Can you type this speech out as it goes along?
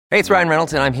Hey, it's Ryan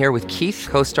Reynolds, and I'm here with Keith,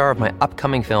 co-star of my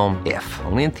upcoming film, If,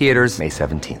 only in theaters May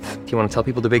 17th. Do you want to tell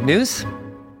people the big news?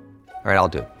 All right, I'll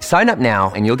do it. Sign up now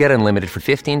and you'll get unlimited for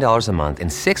 $15 a month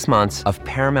and 6 months of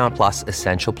Paramount Plus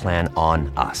Essential Plan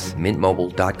on us.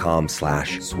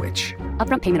 MintMobile.com/switch.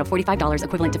 Upfront payment of $45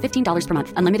 equivalent to $15 per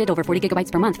month. Unlimited over 40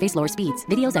 gigabytes per month. Face lower speeds.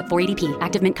 Videos at 480p.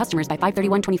 Active Mint customers by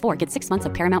 531.24 get 6 months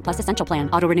of Paramount Plus Essential Plan.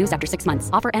 Auto renews after 6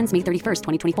 months. Offer ends May 31st,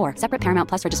 2024. Separate Paramount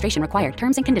Plus registration required.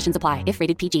 Terms and conditions apply if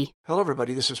rated PG. Hello,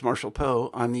 everybody. This is Marshall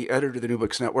Poe. I'm the editor of the New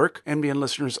Books Network. NBN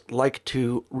listeners like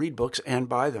to read books and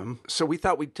buy them. So we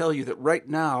thought we'd tell you that right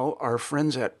now, our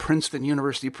friends at Princeton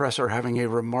University Press are having a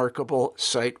remarkable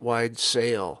site-wide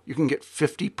sale. You can get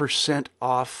 50%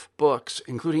 off books,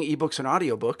 including ebooks and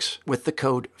audiobooks, with the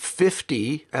code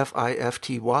 50,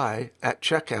 F-I-F-T-Y, at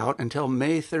checkout until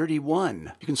May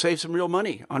 31. You can save some real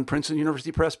money on Princeton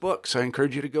University Press books. I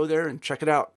encourage you to go there and check it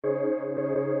out.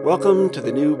 Welcome to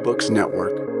the New Books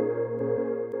Network.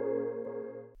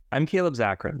 I'm Caleb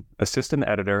Zachrin, assistant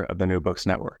editor of the New Books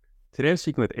Network. Today I'm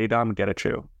speaking with Adom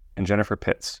Getachew and Jennifer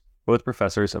Pitts, both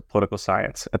professors of political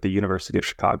science at the University of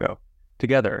Chicago.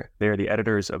 Together, they are the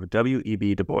editors of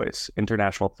W.E.B. Du Bois,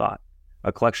 International Thought,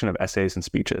 a collection of essays and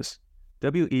speeches.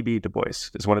 W.E.B. Du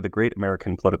Bois is one of the great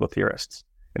American political theorists,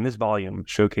 and this volume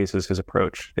showcases his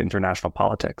approach to international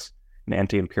politics and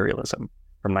anti-imperialism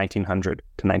from 1900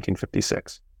 to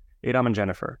 1956. Adom and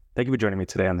Jennifer, thank you for joining me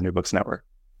today on the New Books Network.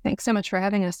 Thanks so much for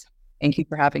having us. Thank you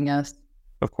for having us.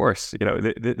 Of course,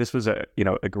 this was a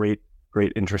great,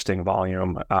 interesting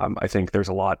volume. I think there's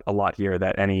a lot here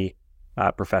that any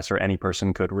professor, any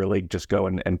person could really just go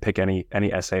and pick any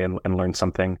essay and learn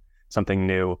something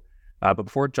new. But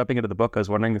before jumping into the book, I was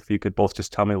wondering if you could both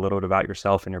just tell me a little bit about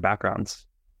yourself and your backgrounds.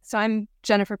 So I'm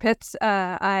Jennifer Pitts.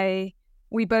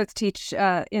 We both teach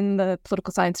in the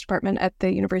political science department at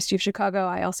the University of Chicago.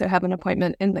 I also have an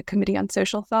appointment in the Committee on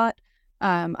Social Thought.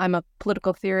 I'm a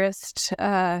political theorist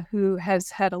who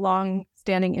has had a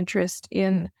long-standing interest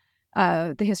in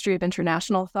the history of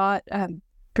international thought,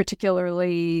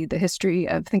 particularly the history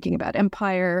of thinking about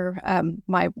empire.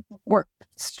 My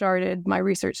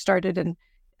research started in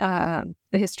the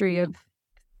history of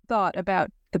thought about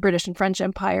the British and French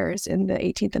empires in the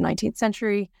 18th and 19th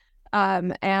century.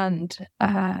 And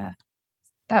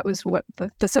that was what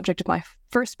the subject of my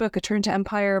first book, A Turn to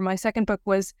Empire. My second book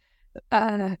was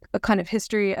a kind of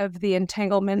history of the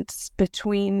entanglements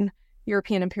between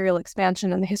European imperial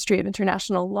expansion and the history of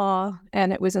international law.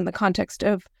 And it was in the context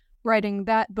of writing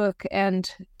that book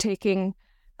and taking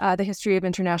the history of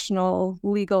international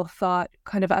legal thought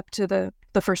kind of up to the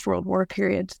First World War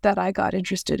period that I got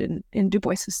interested in Du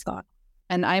Bois's thought.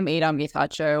 And I'm Adom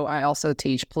Getachew. I also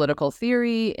teach political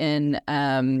theory at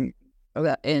the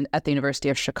University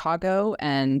of Chicago.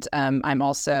 And I'm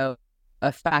also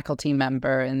a faculty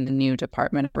member in the new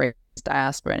Department of Race,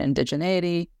 Diaspora, and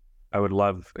Indigeneity. I would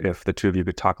love if the two of you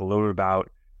could talk a little bit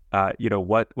about,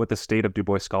 what the state of Du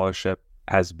Bois scholarship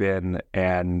has been,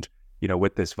 and,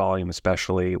 with this volume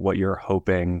especially, what you're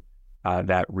hoping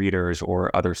that readers or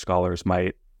other scholars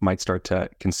might start to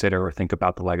consider or think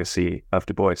about the legacy of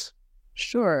Du Bois.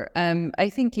 Sure. I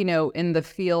think, in the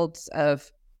fields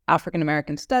of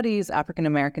African-American studies,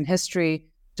 African-American history,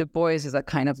 Du Bois is a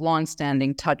kind of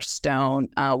longstanding touchstone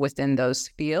within those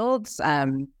fields.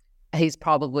 He's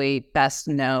probably best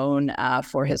known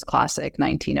for his classic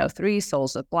 1903,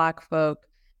 Souls of Black Folk.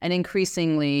 And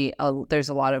increasingly, there's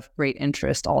a lot of great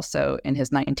interest also in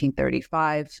his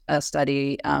 1935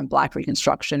 study, Black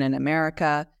Reconstruction in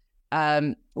America.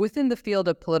 Within the field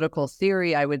of political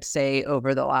theory, I would say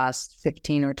over the last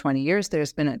 15 or 20 years,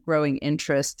 there's been a growing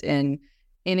interest in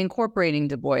incorporating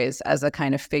Du Bois as a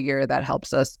kind of figure that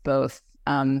helps us both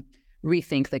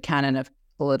rethink the canon of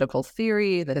political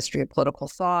theory, the history of political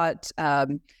thought,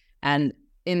 and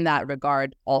in that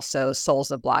regard, also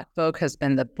Souls of Black Folk has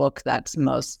been the book that's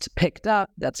most picked up,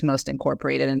 that's most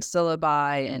incorporated in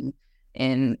syllabi and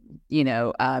in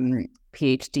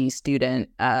PhD student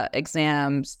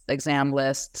exam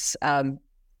lists.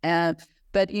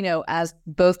 But as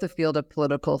both the field of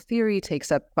political theory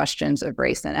takes up questions of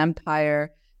race and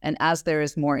empire, and as there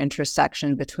is more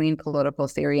intersection between political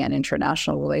theory and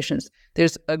international relations,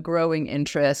 there's a growing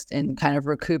interest in kind of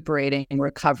recovering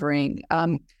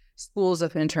schools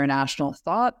of international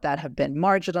thought that have been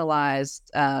marginalized,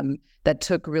 that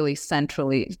took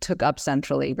up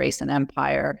centrally race and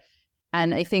empire.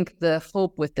 And I think the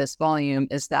hope with this volume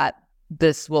is that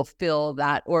this will fill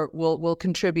that, or will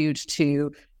contribute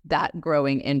to that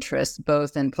growing interest,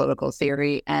 both in political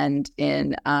theory and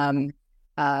in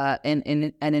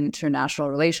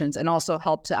international relations, and also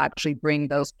help to actually bring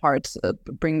those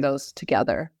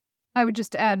together. I would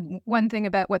just add one thing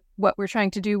about what we're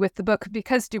trying to do with the book.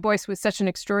 Because Du Bois was such an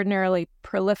extraordinarily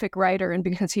prolific writer, and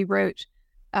because he wrote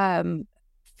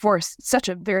for such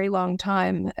a very long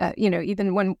time,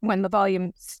 even when the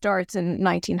volume starts in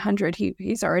 1900,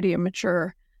 he's already a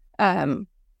mature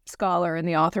scholar and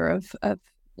the author of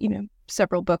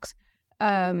several books.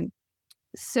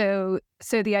 So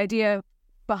the idea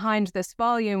behind this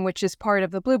volume, which is part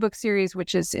of the Blue Book series,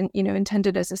 which is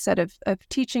intended as a set of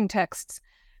teaching texts,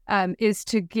 is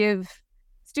to give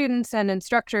students and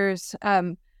instructors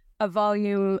a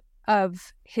volume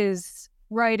of his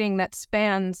writing that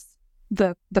spans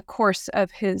the course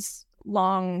of his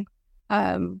long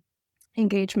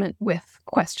engagement with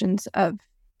questions of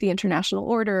the international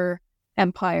order,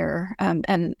 empire,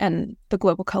 and the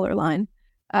global color line.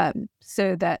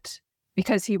 So that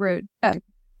because he wrote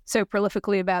so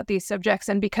prolifically about these subjects,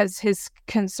 and because his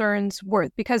concerns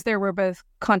because there were both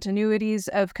continuities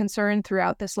of concern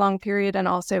throughout this long period and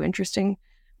also interesting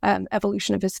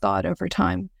evolution of his thought over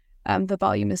time, the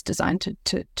volume is designed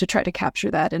to try to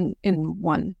capture that in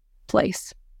one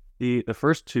place. The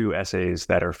first two essays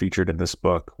that are featured in this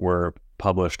book were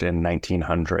published in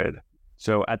 1900.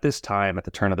 So at this time, at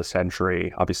the turn of the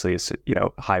century, obviously it's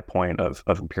high point of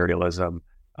imperialism.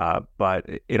 But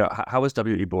how was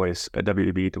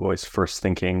W.E.B. Du Bois first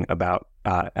thinking about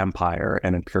empire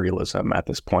and imperialism at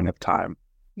this point of time?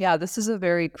 Yeah, this is a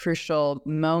very crucial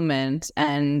moment,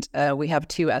 and we have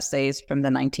two essays from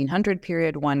the 1900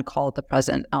 period. One called "The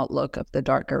Present Outlook of the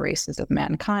Darker Races of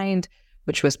Mankind,"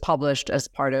 which was published as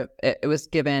part of it was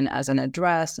given as an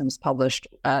address and was published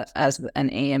as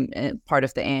an part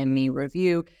of the AME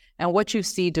review. And what you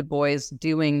see Du Bois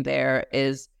doing there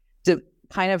is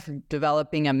kind of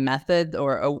developing a method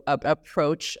or a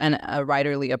approach and a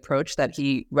writerly approach that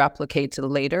he replicates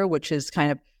later, which is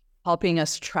kind of helping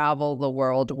us travel the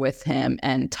world with him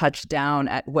and touch down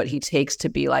at what he takes to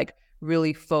be like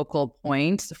really focal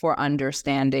points for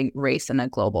understanding race in a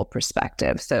global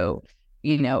perspective. So,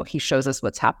 he shows us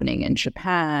what's happening in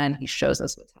Japan. He shows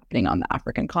us what's happening on the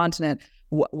African continent,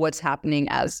 what's happening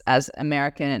as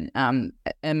American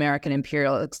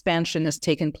imperial expansion has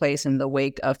taken place in the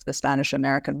wake of the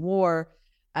Spanish-American War,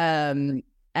 and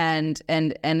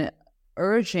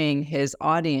urging his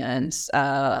audience,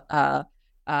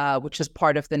 which is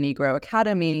part of the Negro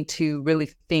Academy, to really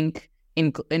think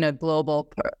in a global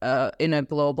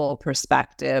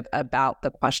perspective about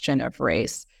the question of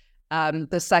race.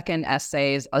 The second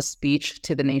essay is a speech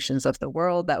to the nations of the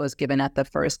world that was given at the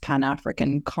first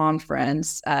Pan-African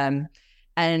Conference.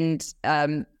 It's,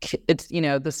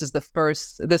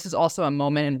 this is also a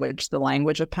moment in which the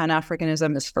language of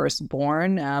Pan-Africanism is first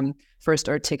born, first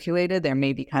articulated. There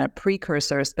may be kind of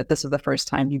precursors, but this is the first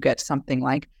time you get something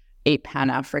like a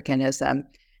Pan-Africanism.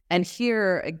 And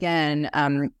here again,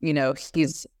 him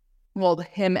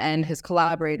and his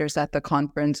collaborators at the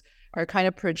conference are kind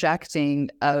of projecting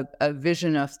a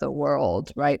vision of the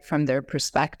world, right, from their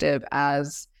perspective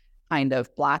as kind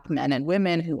of Black men and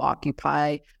women who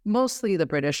occupy mostly the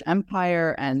British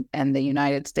Empire and the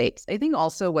United States. I think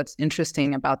also what's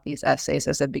interesting about these essays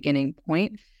as a beginning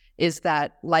point is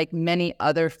that, like many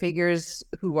other figures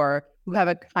who have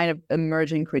a kind of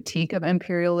emerging critique of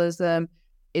imperialism,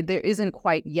 there isn't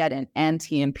quite yet an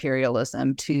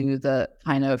anti-imperialism to the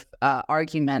kind of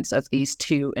arguments of these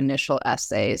two initial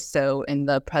essays. So in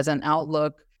The Present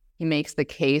Outlook, he makes the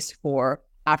case for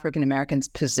African Americans'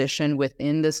 position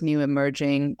within this new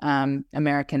emerging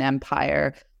American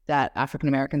empire, that African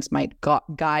Americans might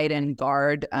guide and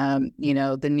guard,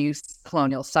 the new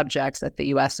colonial subjects that the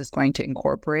U.S. is going to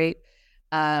incorporate.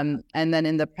 And then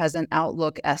in the Present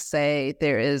Outlook essay,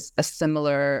 there is a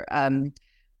similar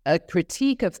a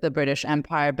critique of the British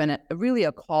Empire, but really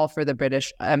a call for the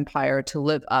British Empire to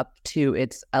live up to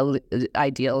its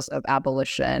ideals of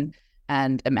abolition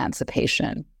and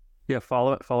emancipation. Yeah,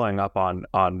 following up on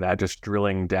that, just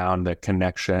drilling down the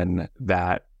connection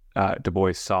that Du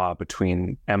Bois saw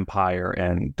between empire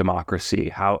and democracy.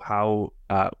 How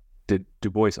did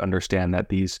Du Bois understand that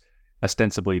these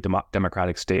ostensibly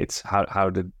democratic states,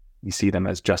 how did he see them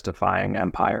as justifying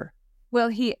empire? Well,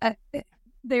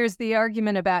 there's the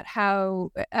argument about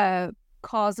how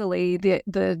causally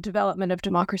the development of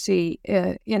democracy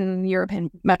in European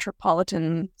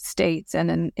metropolitan states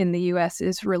and in the U.S.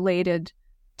 is related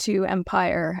to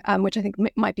empire, which I think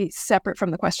might be separate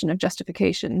from the question of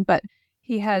justification. But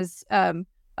he has a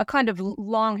kind of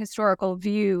long historical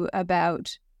view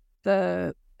about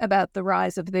the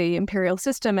rise of the imperial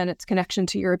system and its connection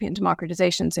to European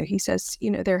democratization. So he says,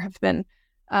 there have been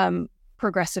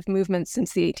progressive movements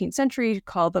since the 18th century,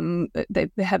 they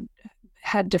have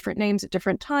had different names at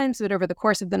different times, but over the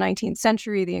course of the 19th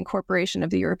century, the incorporation of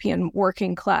the European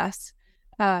working class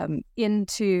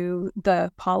into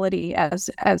the polity as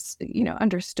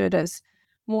understood as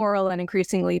moral and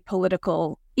increasingly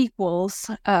political equals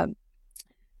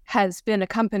has been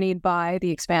accompanied by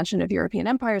the expansion of European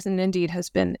empires, and indeed has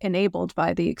been enabled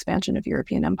by the expansion of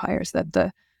European empires. That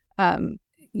the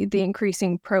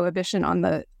increasing prohibition on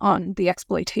the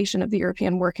exploitation of the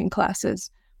European working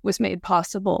classes was made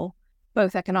possible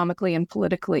both economically and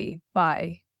politically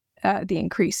by the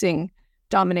increasing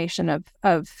domination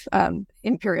of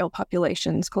imperial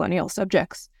populations, colonial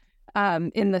subjects,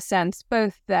 in the sense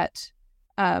both that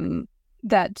the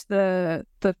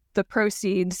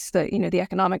proceeds, the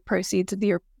economic proceeds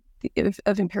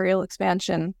of imperial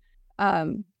expansion,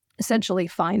 essentially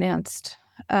financed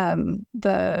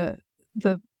the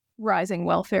rising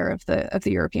welfare of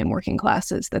the European working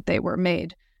classes, that they were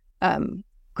made kind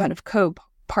of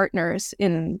co-partners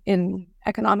in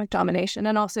economic domination,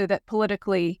 and also that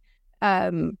politically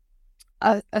a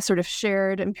sort of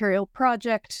shared imperial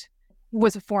project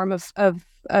was a form of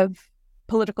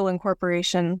political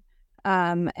incorporation.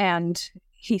 And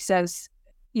he says,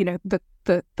 that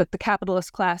the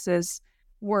capitalist classes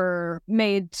were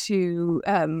made to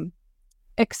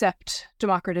accept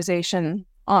democratization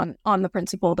on the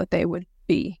principle that they would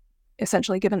be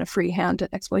essentially given a free hand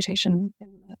at exploitation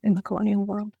in the colonial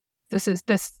world.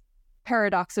 This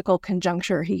paradoxical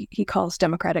conjuncture he calls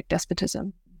democratic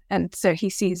despotism. And so he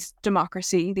sees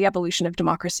democracy, the evolution of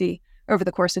democracy over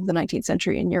the course of the 19th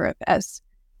century in Europe, as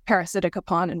parasitic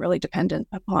upon and really dependent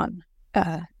upon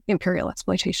imperial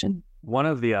exploitation. One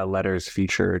of the letters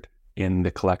featured in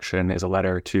the collection is a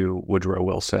letter to Woodrow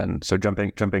Wilson. So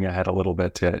jumping ahead a little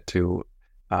bit to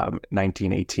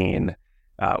 1918,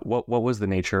 what was the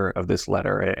nature of this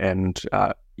letter? And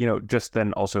just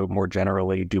then also more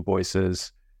generally, Du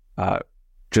Bois's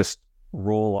just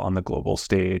role on the global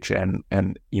stage, and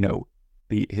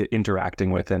the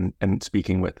interacting with and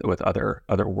speaking with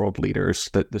other world leaders.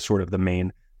 The sort of the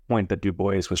main point that Du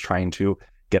Bois was trying to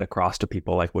get across to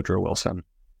people like Woodrow Wilson.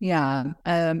 Yeah.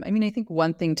 I think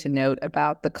one thing to note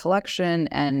about the collection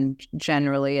and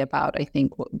generally about, I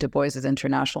think, Du Bois's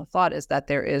international thought is that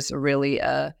there is really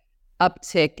a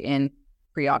uptick in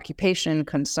preoccupation,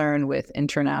 concern with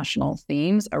international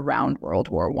themes around World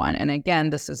War I. And again,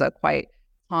 this is a quite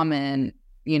common,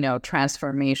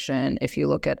 transformation if you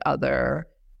look at other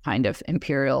kind of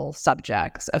imperial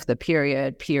subjects of the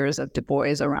period, peers of Du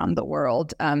Bois around the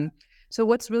world. So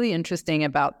what's really interesting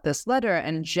about this letter,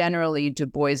 and generally Du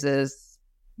Bois's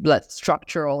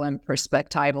structural and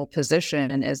perspectival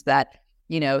position, is that,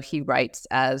 he writes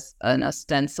as an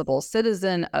ostensible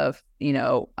citizen of,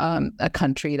 a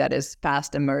country that is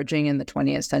fast emerging in the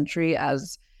 20th century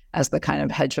as the kind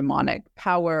of hegemonic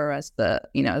power,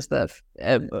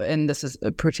 and this is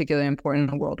particularly important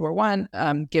in World War I,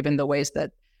 given the ways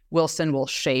that Wilson will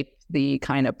shape the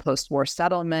kind of post-war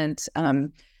settlement.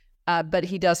 But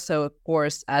he does so, of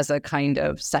course, as a kind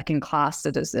of second-class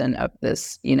citizen of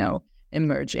this,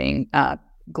 emerging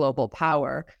global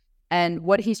power. And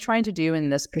what he's trying to do in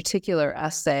this particular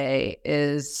essay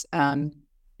is,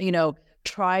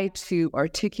 try to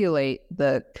articulate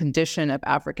the condition of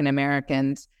African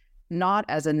Americans not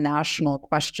as a national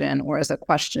question or as a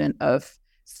question of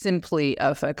simply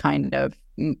of a kind of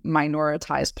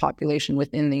minoritized population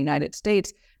within the United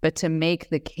States, but to make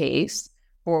the case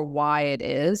for why it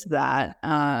is that,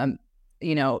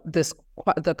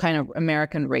 the kind of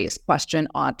American race question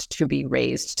ought to be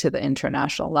raised to the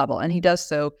international level. And he does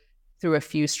so through a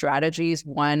few strategies.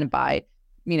 One, by,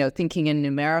 thinking in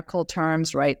numerical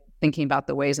terms, right? Thinking about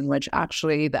the ways in which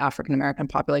actually the African American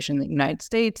population in the United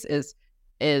States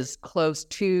is close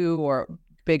to or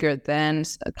bigger than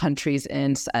countries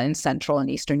in Central and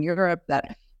Eastern Europe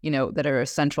that are a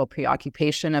central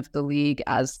preoccupation of the League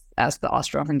as the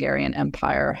Austro-Hungarian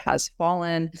Empire has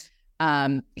fallen.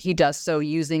 He does so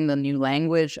using the new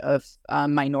language of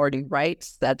minority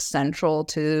rights that's central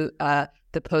to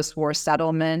the post-war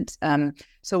settlement.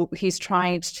 So he's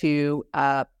trying to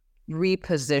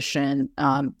reposition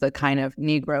the kind of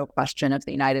Negro question of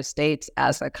the United States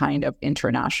as a kind of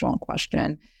international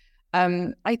question.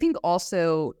 I think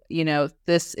also,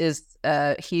 this is,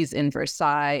 he's in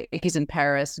Versailles, he's in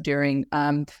Paris during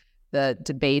the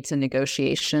debates and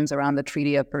negotiations around the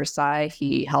Treaty of Versailles.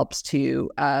 He helps to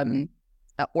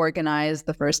organize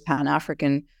the first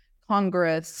Pan-African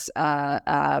Congress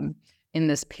in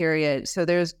this period. So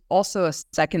there's also a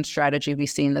second strategy we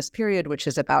see in this period, which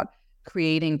is about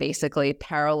creating basically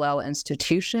parallel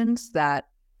institutions that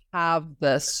have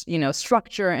this,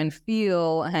 structure and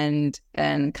feel and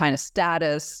kind of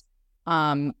status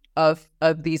of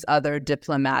these other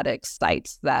diplomatic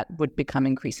sites that would become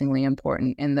increasingly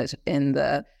important in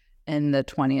the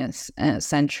 20th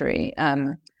century.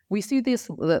 We see this.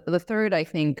 The third, I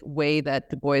think, way that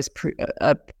Du Bois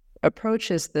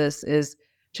approaches this is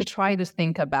to try to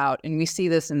think about, and we see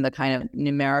this in the kind of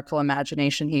numerical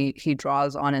imagination he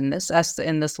draws on in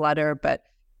this letter, but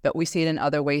we see it in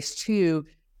other ways too,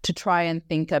 to try and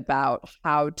think about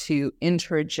how to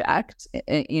interject,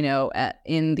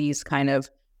 in these kind of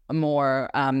more,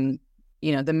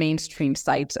 the mainstream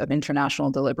sites of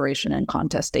international deliberation and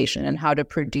contestation, and how to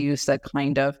produce a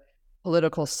kind of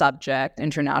political subject,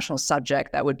 international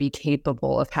subject that would be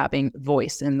capable of having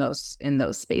voice in those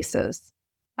spaces.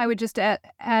 I would just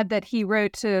add that he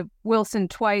wrote to Wilson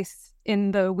twice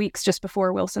in the weeks just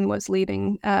before Wilson was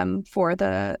leaving for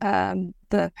the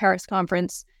Paris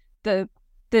conference.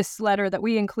 This letter that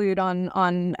we include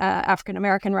on African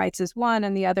American rights is one,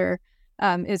 and the other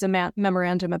is a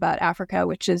memorandum about Africa,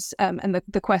 which is and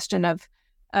the question of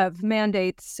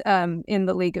mandates in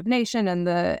the League of Nations and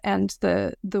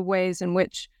the ways in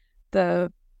which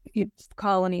the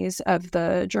colonies of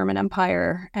the German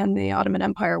Empire and the Ottoman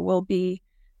Empire will be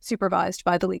supervised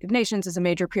by the League of Nations is a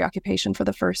major preoccupation for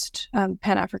the first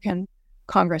Pan-African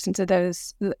Congress. And so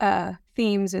those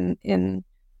themes in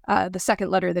the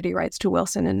second letter that he writes to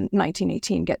Wilson in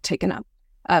 1918 get taken up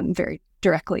very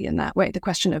directly in that way. The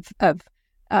question of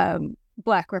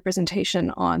Black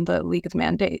representation on the League's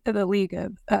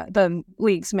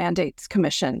Mandates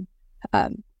Commission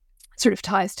sort of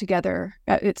ties together.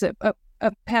 It's a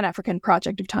Pan-African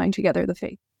project of tying together the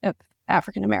fate of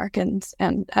African Americans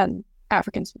and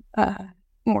Africans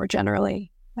more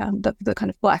generally, the kind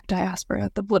of Black diaspora,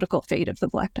 the political fate of the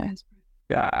Black diaspora.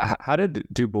 Yeah, how did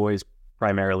Du Bois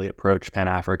primarily approach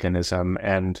Pan-Africanism,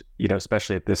 and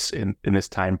especially at in this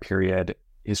time period,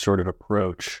 his sort of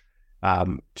approach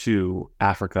to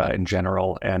Africa in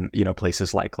general, and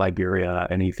places like Liberia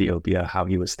and Ethiopia, how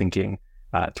he was thinking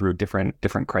through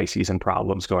different crises and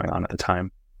problems going on at the time?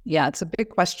 Yeah, it's a big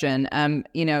question.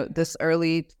 This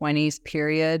early 20s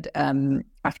period,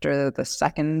 after the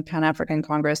Second Pan-African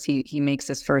Congress, he makes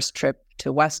his first trip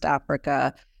to West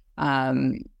Africa.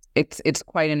 It's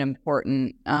quite an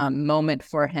important moment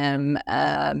for him.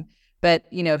 But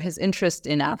his interest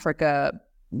in Africa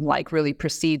really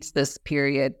precedes this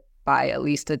period by at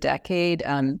least a decade.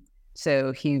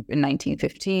 So in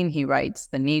 1915, he writes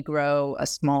The Negro, a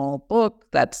small book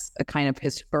that's a kind of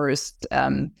his first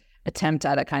attempt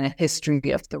at a kind of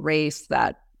history of the race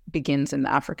that begins in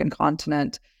the African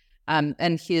continent.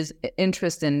 And his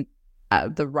interest in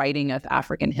the writing of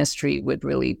African history would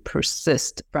really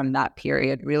persist from that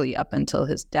period, really up until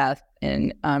his death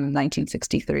in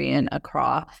 1963 in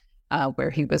Accra,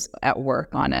 where he was at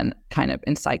work on a kind of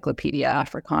Encyclopedia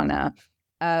Africana.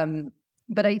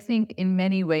 But I think in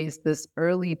many ways, this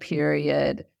early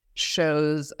period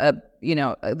shows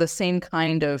the same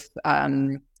kind of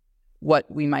what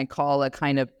we might call a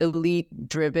kind of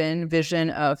elite-driven vision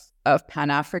of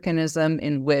Pan-Africanism,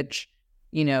 in which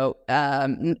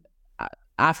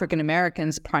African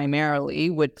Americans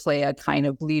primarily would play a kind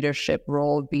of leadership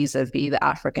role vis-a-vis the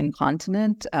African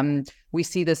continent. We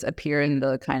see this appear in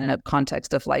the kind of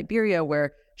context of Liberia,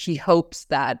 where he hopes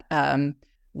that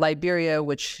Liberia,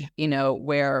 which,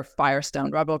 where Firestone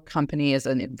Rubber Company is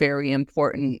a very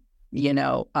important,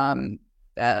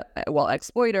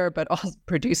 exploiter, but also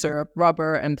producer of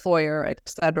rubber, employer,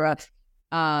 etc.,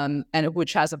 and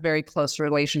which has a very close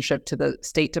relationship to the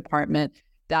State Department,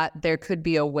 that there could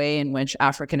be a way in which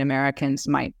African Americans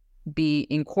might be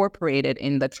incorporated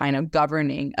in the kind of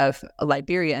governing of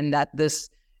Liberia, and that this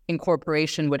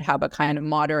incorporation would have a kind of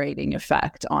moderating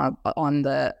effect on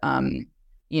the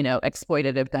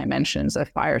exploitative dimensions of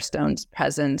Firestone's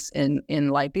presence in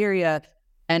Liberia,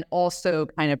 and also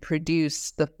kind of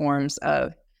produce the forms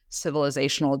of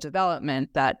civilizational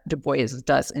development that Du Bois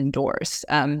does endorse.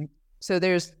 So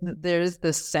there's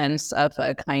this sense of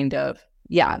a kind of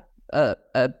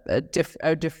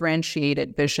a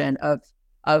differentiated vision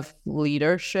of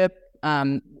leadership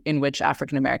in which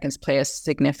African Americans play a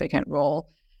significant role.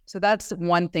 So that's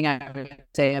one thing I would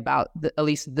say about at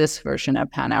least this version of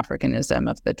Pan-Africanism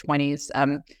of the 20s.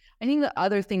 I think the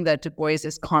other thing that Du Bois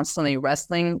is constantly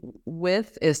wrestling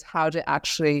with is how to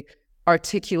actually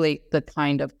articulate the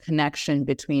kind of connection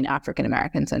between African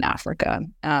Americans and Africa.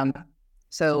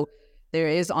 So there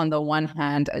is, on the one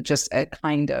hand, just a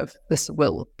kind of, this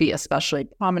will be especially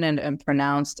prominent and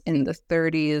pronounced in the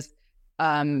 30s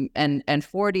and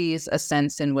 40s, a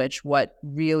sense in which what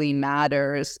really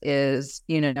matters is,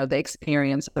 the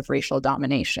experience of racial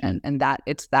domination, and that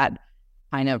it's that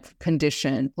kind of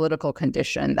condition, political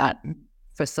condition, that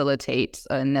facilitates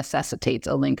and necessitates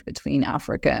a link between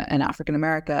Africa and African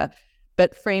America.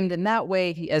 But framed in that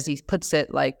way, as he puts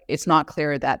it, like, it's not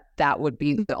clear that that would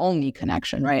be the only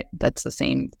connection, right? That's the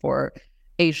same for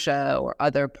Asia or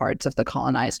other parts of the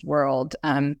colonized world.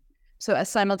 So as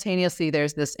simultaneously,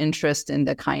 there's this interest in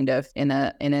the kind of, in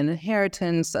an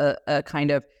inheritance, a kind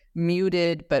of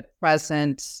muted but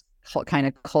present kind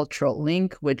of cultural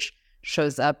link, which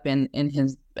shows up in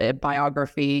his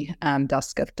biography,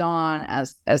 Dusk of Dawn,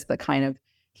 as the kind of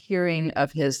hearing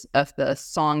of the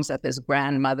songs of his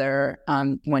grandmother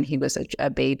when he was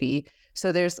a baby.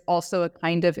 So there's also a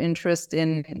kind of interest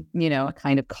in, a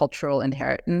kind of cultural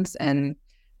inheritance. And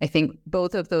I think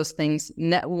both of those things,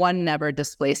 one never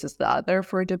displaces the other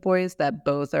for Du Bois, that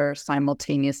both are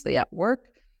simultaneously at work,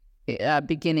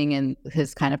 beginning in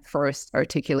his kind of first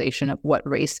articulation of what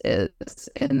race is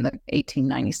in the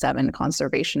 1897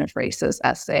 Conservation of Races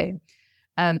essay.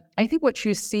 I think what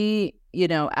you see,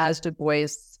 as Du Bois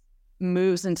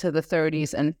moves into the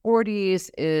 30s and 40s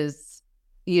is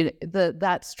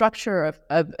that structure of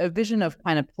a vision of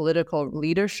kind of political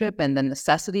leadership and the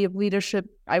necessity of leadership,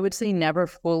 I would say, never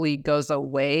fully goes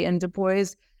away in Du Bois,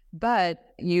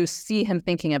 but you see him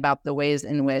thinking about the ways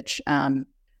in which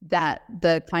that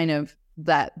the kind of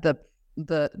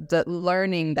the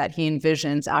learning that he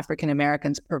envisions African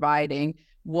Americans providing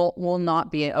will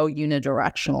not be a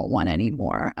unidirectional one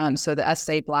anymore. So the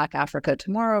essay Black Africa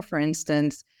Tomorrow, for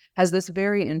instance, has this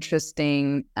very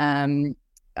interesting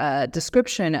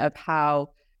description of how,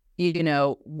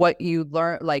 what you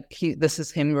learn, this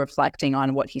is him reflecting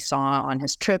on what he saw on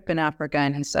his trip in Africa.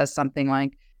 And he says something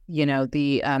like,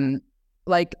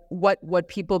 what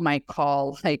people might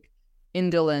call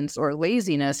indolence or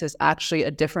laziness is actually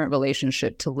a different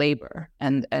relationship to labor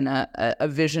and a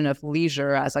vision of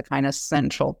leisure as a kind of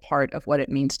central part of what it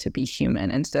means to be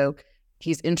human. And so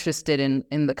he's interested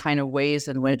in the kind of ways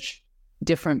in which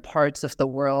different parts of the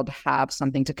world have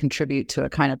something to contribute to a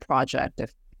kind of project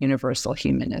of universal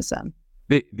humanism.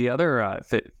 The other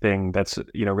thing that's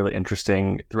really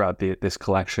interesting throughout this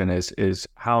collection is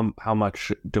how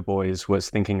much Du Bois was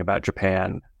thinking about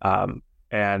Japan.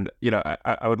 And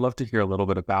I would love to hear a little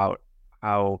bit about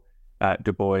how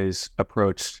Du Bois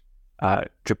approached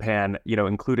Japan,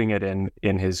 including it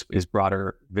in his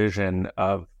broader vision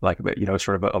of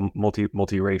sort of a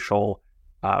multiracial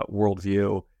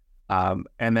worldview.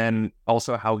 And then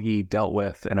also how he dealt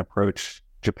with and approached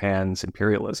Japan's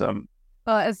imperialism.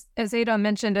 Well, as Adom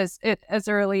mentioned, as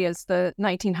early as the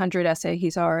 1900 essay,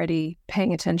 he's already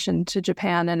paying attention to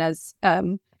Japan, and as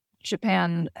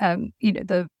Japan,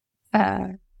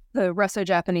 the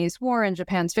Russo-Japanese War and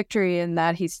Japan's victory, in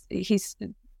that he's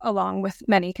along with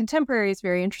many contemporaries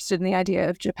very interested in the idea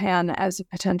of Japan as a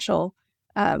potential,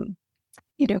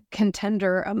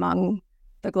 contender among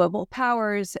the global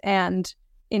powers, and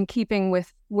in keeping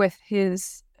with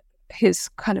his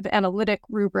kind of analytic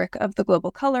rubric of the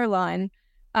global color line,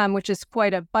 which is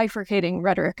quite a bifurcating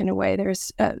rhetoric in a way.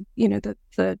 There's,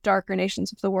 the darker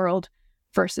nations of the world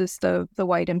versus the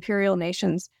white imperial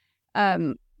nations.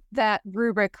 That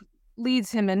rubric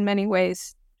leads him in many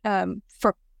ways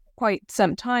for quite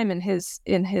some time in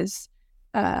his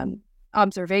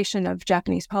observation of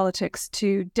Japanese politics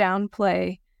to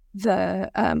downplay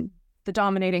the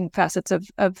dominating facets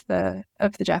of the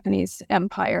Japanese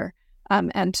empire,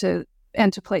 and to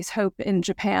place hope in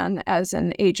Japan as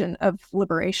an agent of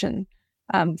liberation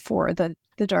for the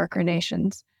darker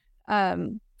nations.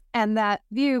 And that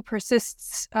view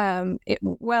persists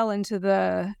well into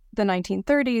the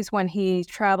 1930s, when he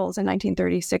travels in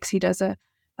 1936. He does a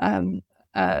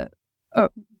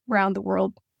round the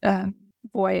world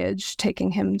voyage,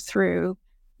 taking him through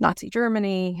Nazi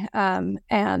Germany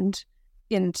and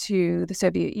into the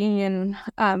Soviet Union,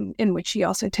 in which he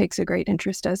also takes a great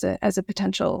interest as a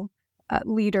potential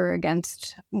leader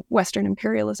against Western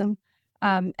imperialism,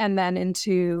 and then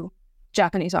into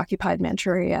Japanese-occupied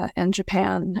Manchuria and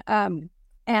Japan.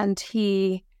 And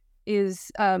he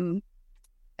is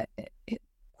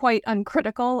quite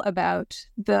uncritical about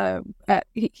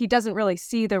he doesn't really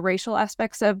see the racial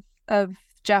aspects of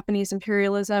Japanese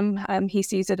imperialism. He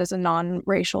sees it as a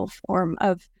non-racial form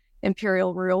of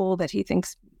imperial rule that he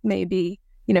thinks may be,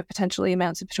 potentially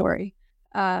emancipatory.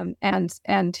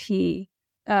 And he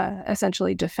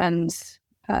essentially defends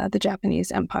the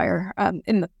Japanese empire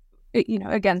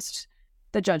against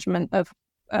the judgment of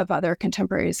other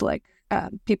contemporaries, like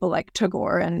people like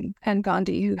Tagore and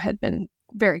Gandhi, who had been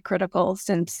very critical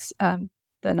since the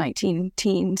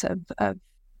 19-teens of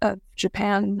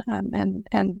Japan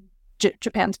and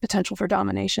Japan's potential for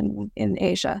domination in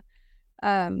Asia.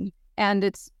 And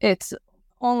it's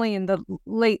only in the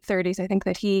late 30s, I think,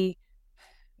 that he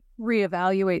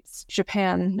reevaluates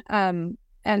Japan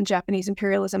and Japanese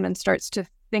imperialism and starts to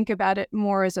think about it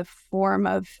more as a form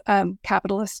of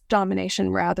capitalist domination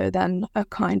rather than a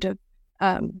kind of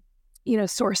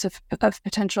source of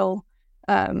potential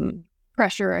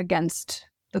pressure against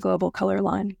the global color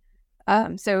line.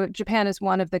 So Japan is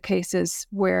one of the cases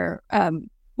where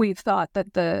we've thought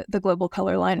that the global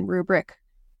color line rubric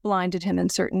blinded him in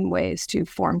certain ways to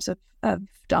forms of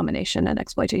domination and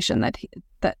exploitation.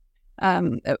 That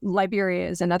Liberia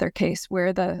is another case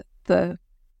where the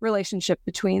relationship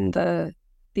between the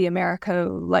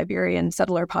Americo-Liberian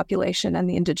settler population and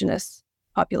the indigenous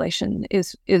population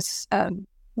is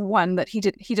one that he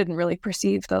didn't really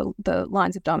perceive the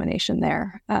lines of domination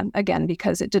there, again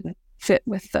because it didn't fit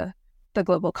with the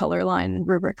global color line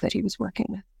rubric that he was working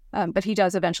with. But he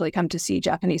does eventually come to see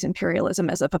Japanese imperialism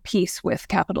as of a piece with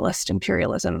capitalist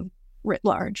imperialism writ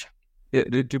large. Yeah,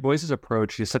 Du Bois's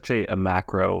approach is such a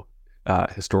macro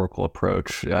historical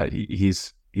approach.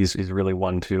 He's really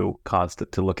one to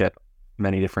look at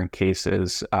many different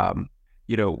cases. As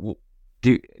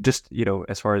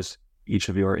far as each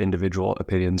of your individual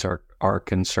opinions are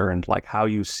concerned, like how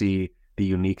you see the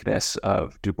uniqueness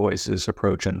of Du Bois's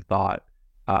approach and thought.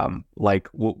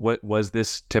 What was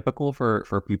this typical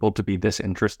for people to be this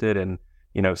interested in,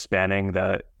 spanning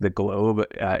the globe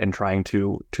and trying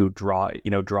to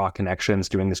draw connections,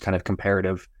 doing this kind of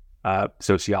comparative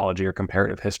sociology or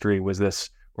comparative history? Was this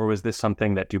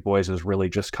something that Du Bois was really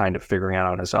just kind of figuring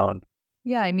out on his own?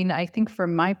 Yeah, I mean, I think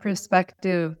from my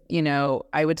perspective,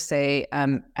 I would say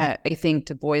I think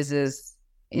Du Bois's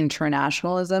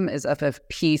internationalism is of a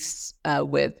piece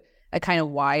with a kind of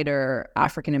wider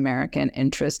African-American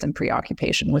interest and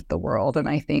preoccupation with the world. And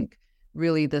I think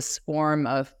really this form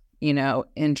of,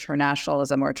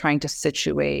 internationalism or trying to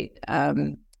situate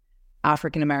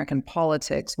African-American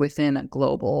politics within a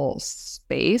global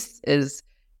space is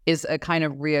a kind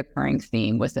of reoccurring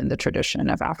theme within the tradition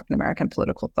of African-American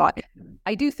political thought.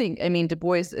 I do think, Du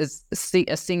Bois is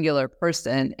a singular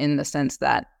person in the sense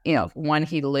that, one,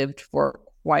 he lived for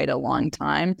quite a long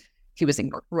time. He was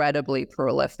incredibly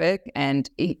prolific, and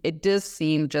it does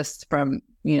seem just from,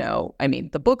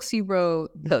 the books he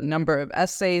wrote, the number of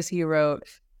essays he wrote,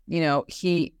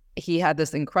 he had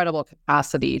this incredible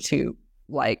capacity to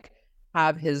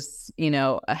have his,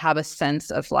 have a sense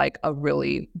of a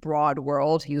really broad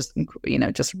world. He was,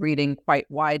 just reading quite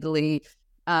widely.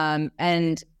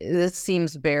 And this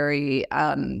seems very,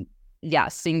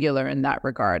 singular in that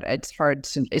regard. It's hard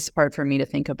for me to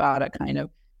think about a kind of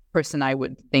person I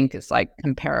would think is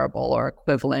comparable or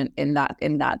equivalent in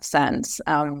that sense.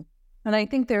 And I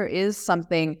think there is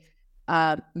something,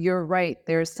 you're right,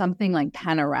 there's something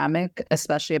panoramic,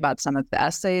 especially about some of the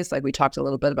essays. We talked a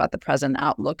little bit about the Present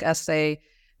Outlook essay,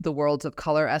 the Worlds of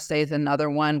Color essay is another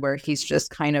one where he's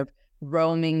just kind of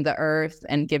roaming the earth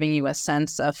and giving you a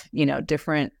sense of,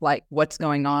 different, what's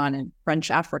going on in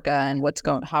French Africa and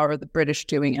how are the British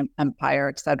doing empire,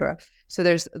 et cetera. So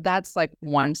that's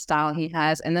one style he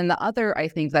has. And then the other, I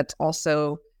think that's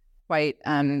also quite,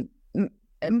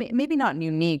 maybe not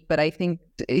unique, but I think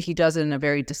he does it in a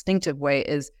very distinctive way,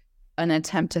 is an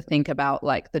attempt to think about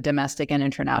the domestic and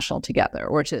international together,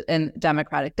 and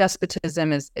democratic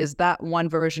despotism is that one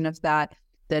version of that.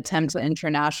 The attempt to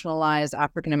internationalize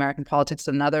African-American politics,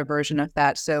 another version of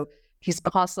that. So he's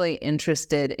constantly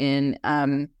interested in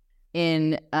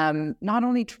not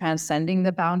only transcending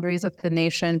the boundaries of the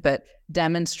nation, but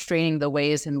demonstrating the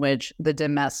ways in which the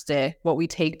domestic, what we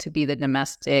take to be the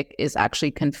domestic, is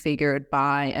actually configured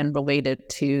by and related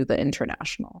to the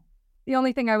international. The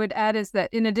only thing I would add is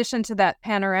that in addition to that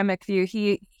panoramic view,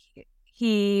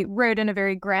 he wrote in a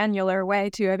very granular way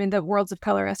too. The Worlds of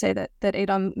Color essay that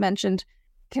Adom mentioned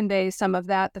conveys some of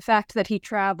that. The fact that he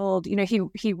traveled,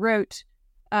 he wrote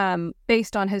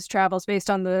based on his travels, based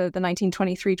on the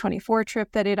 1923-24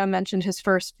 trip that Adom mentioned, his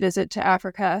first visit to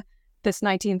Africa, this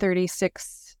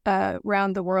 1936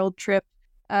 round the world trip.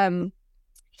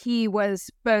 He was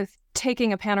both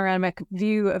taking a panoramic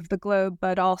view of the globe,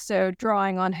 but also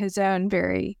drawing on his own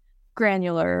very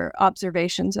granular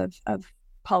observations of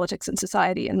politics and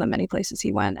society in the many places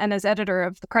he went. And as editor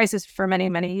of The Crisis for many,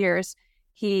 many years,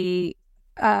 he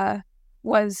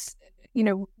was,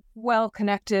 well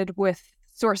connected with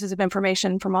sources of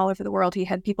information from all over the world. He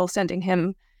had people sending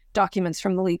him documents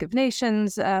from the League of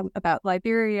Nations about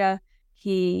Liberia.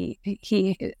 He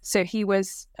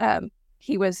was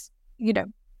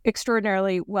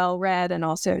extraordinarily well read, and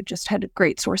also just had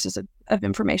great sources of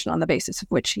information on the basis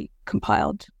of which he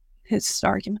compiled his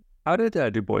argument. How did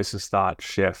Du Bois's thought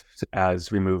shift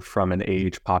as we moved from an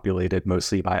age populated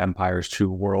mostly by empires to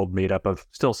a world made up of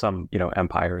still some,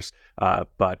 empires,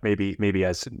 but maybe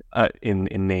as in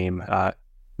name,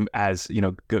 as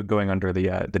going under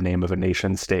the name of a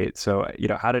nation state? So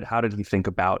how did he think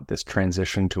about this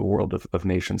transition to a world of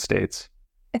nation states?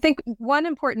 I think one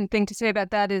important thing to say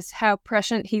about that is how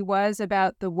prescient he was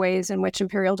about the ways in which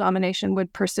imperial domination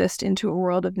would persist into a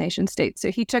world of nation states.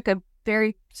 So he took a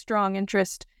very strong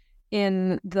interest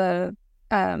in the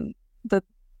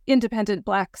independent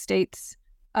Black states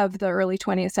of the early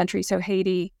 20th century, so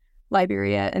Haiti,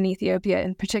 Liberia, and Ethiopia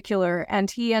in particular. And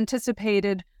he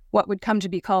anticipated what would come to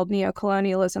be called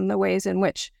neocolonialism, the ways in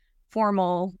which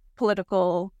formal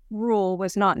political rule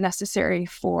was not necessary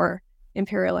for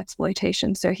imperial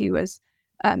exploitation. So he was,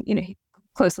 he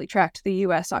closely tracked the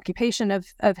U.S. occupation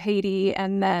of Haiti,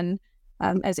 and then,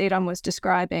 as Adom was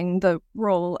describing, the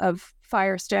role of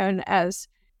Firestone as,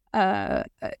 a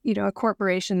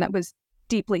corporation that was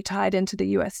deeply tied into the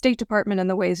U.S. State Department, and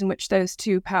the ways in which those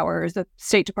two powers, the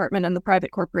State Department and the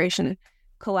private corporation,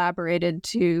 collaborated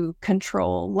to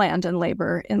control land and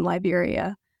labor in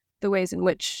Liberia, the ways in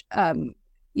which,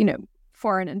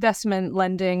 foreign investment,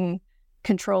 lending,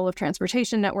 control of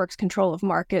transportation networks, control of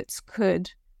markets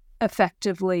could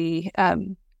effectively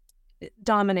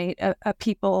dominate a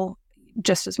people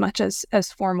just as much as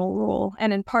formal rule.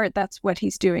 And in part, that's what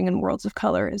he's doing in Worlds of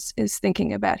Color, is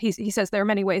thinking about. He says there are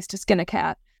many ways to skin a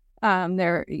cat.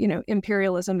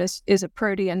 Imperialism is a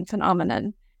protean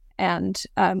phenomenon and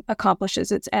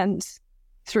accomplishes its ends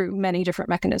through many different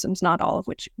mechanisms, not all of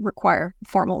which require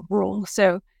formal rule.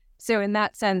 So in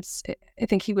that sense, I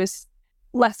think he was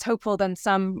less hopeful than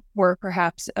some were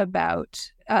perhaps about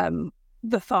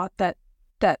the thought that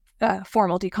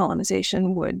formal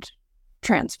decolonization would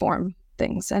transform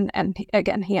things. And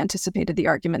again, he anticipated the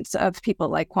arguments of people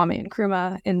like Kwame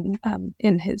Nkrumah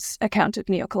in his account of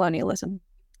neocolonialism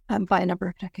by a number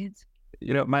of decades.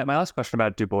 My last question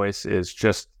about Du Bois is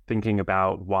just thinking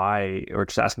about why, or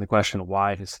just asking the question,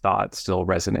 why his thought still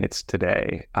resonates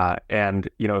today. And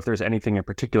if there's anything in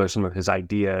particular, some of his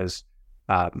ideas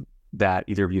that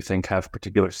either of you think have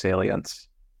particular salience.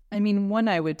 I mean, one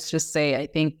I would just say, I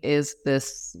think, is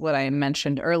this, what I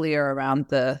mentioned earlier around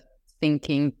the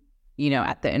thinking,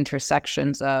 at the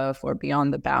intersections of or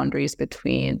beyond the boundaries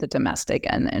between the domestic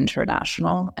and the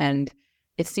international. And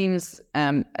it seems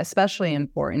especially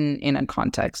important in a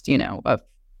context, of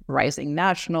rising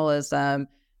nationalism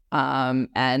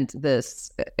and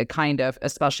this kind of,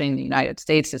 especially in the United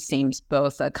States, it seems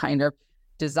both a kind of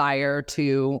desire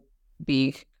to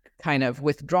be kind of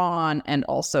withdrawn and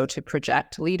also to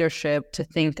project leadership, to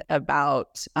think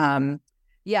about,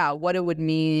 what it would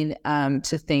mean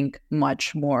to think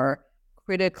much more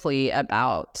critically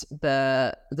about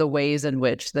the ways in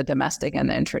which the domestic and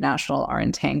the international are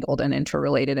entangled and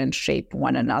interrelated and shape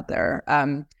one another.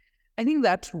 I think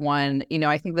that's one.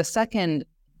 I think the second,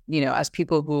 as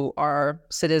people who are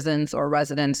citizens or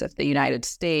residents of the United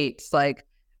States, like,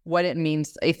 what it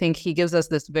means, I think he gives us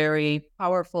this very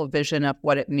powerful vision of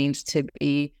what it means to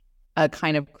be a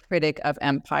kind of critic of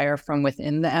empire from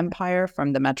within the empire,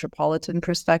 from the metropolitan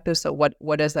perspective. So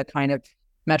what is a kind of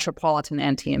metropolitan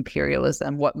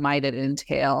anti-imperialism? What might it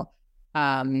entail?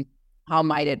 How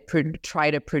might it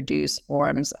try to produce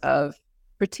forms of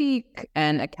critique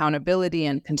and accountability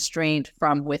and constraint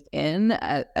from within,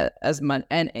 as much,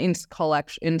 and in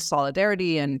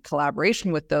solidarity and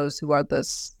collaboration with those who are the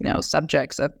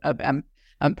subjects of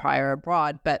empire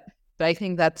abroad. But I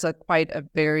think that's quite a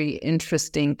very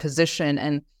interesting position,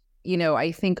 and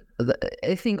I think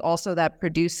also that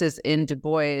produces in Du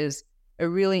Bois a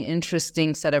really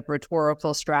interesting set of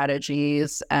rhetorical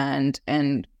strategies and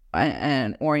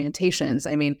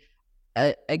orientations. I mean,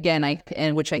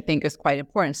 which I think is quite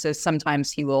important. So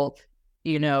sometimes he will,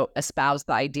 espouse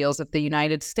the ideals of the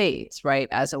United States, right,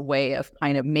 as a way of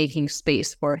kind of making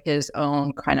space for his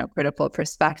own kind of critical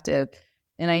perspective.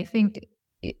 And I think,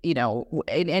 in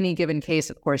any given case,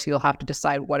 of course, you'll have to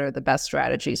decide what are the best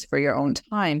strategies for your own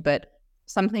time. But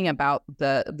something about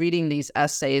reading these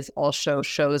essays also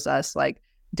shows us like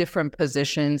different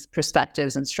positions,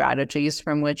 perspectives, and strategies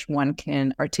from which one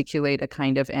can articulate a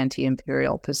kind of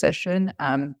anti-imperial position.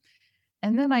 And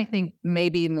then I think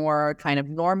maybe more kind of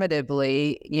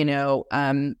normatively,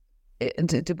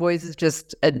 Du Bois is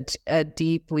just a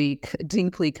deeply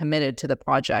committed to the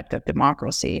project of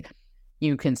democracy.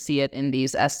 You can see it in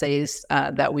these essays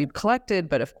that we've collected,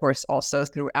 but of course also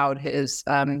throughout his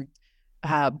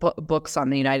books on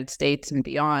the United States and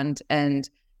beyond. And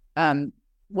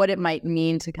what it might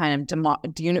mean to kind of,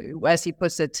 as he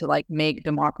puts it, to like make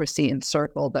democracy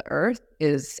encircle the earth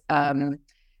is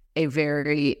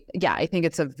I think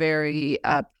it's a very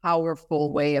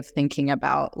powerful way of thinking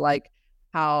about like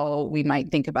how we might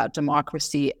think about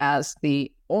democracy as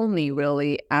the only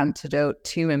really antidote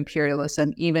to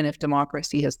imperialism, even if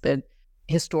democracy has been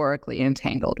historically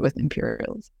entangled with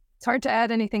imperialism. It's hard to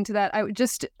add anything to that. I would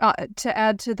just to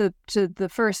add to the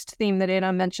first theme that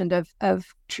Adom mentioned of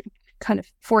kind of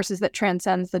forces that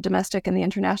transcends the domestic and the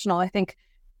international. I think,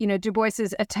 Du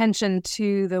Bois's attention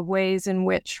to the ways in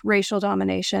which racial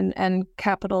domination and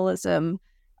capitalism,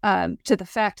 to the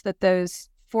fact that those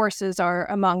forces are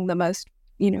among the most,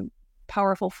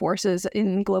 powerful forces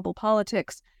in global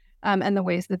politics, and the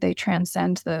ways that they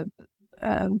transcend the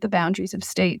boundaries of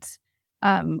states,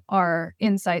 are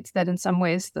insights that in some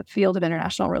ways the field of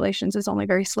international relations is only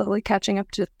very slowly catching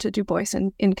up to Du Bois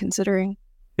in considering.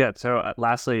 Yeah. So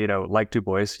lastly, like Du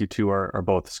Bois, you two are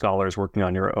both scholars working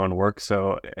on your own work.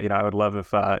 So, I would love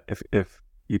if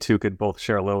you two could both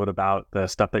share a little bit about the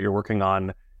stuff that you're working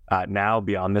on now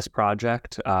beyond this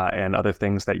project, and other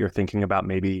things that you're thinking about,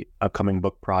 maybe upcoming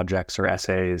book projects or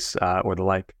essays or the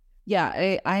like.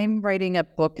 Yeah, I'm writing a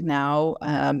book now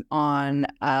on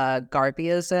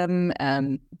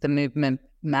Garveyism, the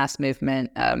mass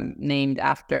movement named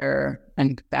after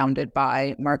and founded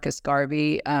by Marcus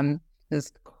Garvey.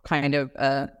 Is kind of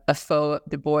a faux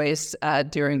Du Bois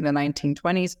during the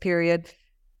 1920s period.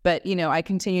 But, I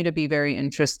continue to be very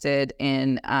interested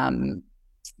in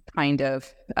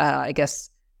I guess,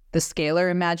 the scalar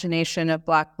imagination of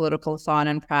Black political thought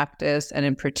and practice, and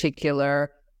in particular,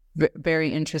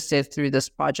 very interested through this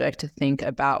project to think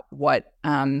about what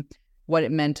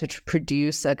it meant to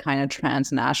produce a kind of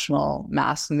transnational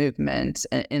mass movement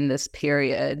in this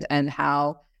period, and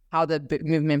how the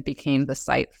movement became the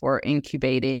site for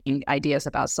incubating ideas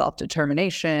about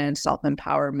self-determination,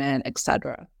 self-empowerment,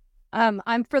 etc.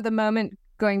 I'm for the moment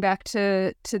going back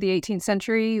to the 18th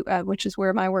century, which is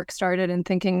where my work started, and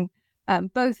thinking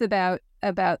both about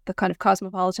the kind of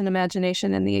cosmopolitan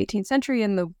imagination in the 18th century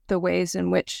and the ways in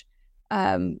which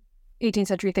 18th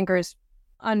century thinkers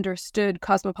understood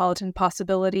cosmopolitan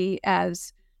possibility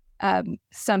as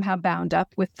somehow bound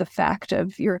up with the fact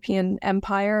of European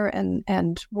empire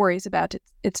and worries about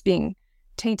its being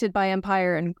tainted by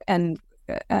empire and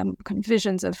kind of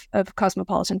visions of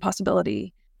cosmopolitan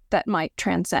possibility that might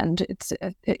transcend its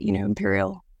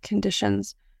imperial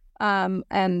conditions,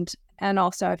 and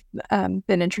also I've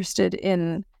been interested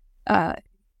in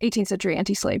 18th century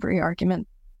anti-slavery argument.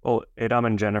 Well, Adom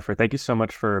and Jennifer, thank you so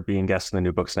much for being guests in the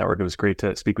New Books Network. It was great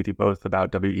to speak with you both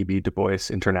about W.E.B. Du Bois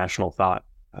international thought.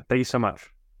 Thank you so much.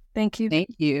 Thank you. Thank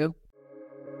you.